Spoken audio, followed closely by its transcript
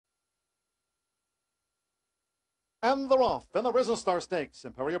And they're off in the Risen Star Stakes.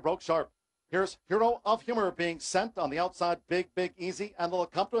 Imperia broke sharp. Here's Hero of Humor being sent on the outside. Big Easy and the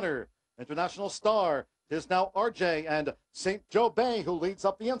accompanier. International Star is now RJ and St. Joe Bay, who leads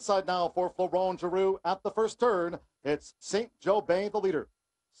up the inside now for Florent Giroux at the first turn. It's St. Joe Bay, the leader.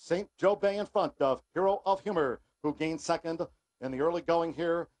 St. Joe Bay in front of Hero of Humor, who gains second in the early going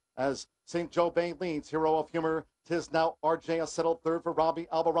here as St. Joe Bay leads Hero of Humor. Tis now RJ a settled third for Robbie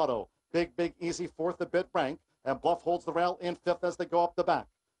Alvarado. Big Easy fourth, a bit rank, and Bluff holds the rail in fifth as they go up the back.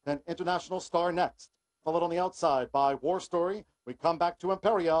 Then International Star next, followed on the outside by War Story. We come back to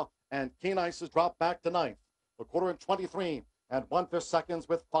Imperia, and Keen Ice is dropped back to ninth. A quarter in 23 and 1/5 seconds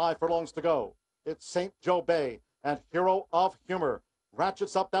with 5 furlongs to go. It's St. Joe Bay and Hero of Humor.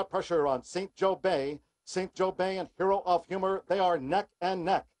 Ratchets up that pressure on St. Joe Bay. St. Joe Bay and Hero of Humor, they are neck and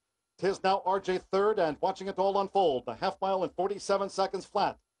neck. Tis now RJ third, and watching it all unfold, the half mile in 47 seconds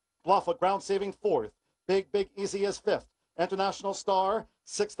flat. Bluff a ground saving fourth. Big Easy is fifth. International Star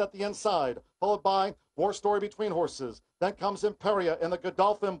sixth at the inside, followed by War Story between horses. Then comes Imperia in the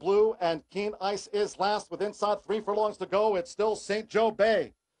Godolphin Blue, and Keen Ice is last with inside 3 furlongs to go. It's still St. Joe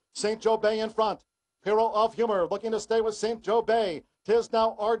Bay. St. Joe Bay in front. Hero of Humor looking to stay with St. Joe Bay. Tis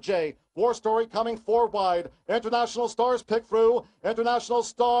now RJ. War Story coming 4 wide. International Star's pick through. International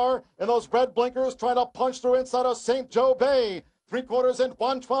Star in those red blinkers trying to punch through inside of St. Joe Bay. 3/4 in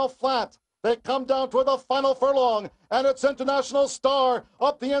 112 flat. They come down to the final furlong, and it's International Star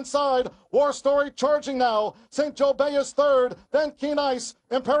up the inside. War Story charging now. St. Joe Bay is third, then Keen Ice.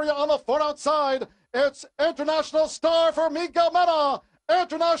 Imperia on the far outside. It's International Star for Miguel Mena.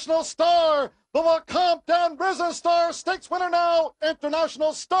 International Star, the Lecomte and Risen Star Stakes winner now.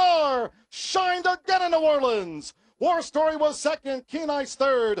 International Star shined again in New Orleans. War Story was second, Keen Ice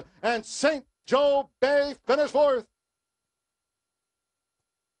third, and St. Joe Bay finished fourth.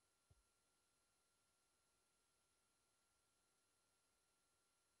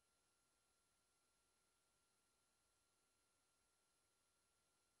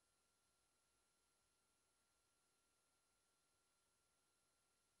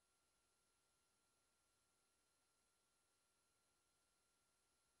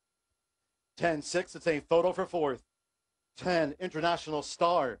 Ten-6, it's a photo for fourth. 10, International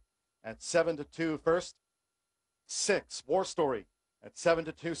Star at 7-2 first. 6, War Story at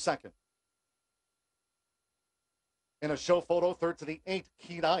 7-2 second. In a show photo, third to the 8,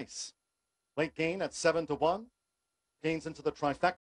 Keen Ice. Late gain at 7-1. Gains into the trifecta.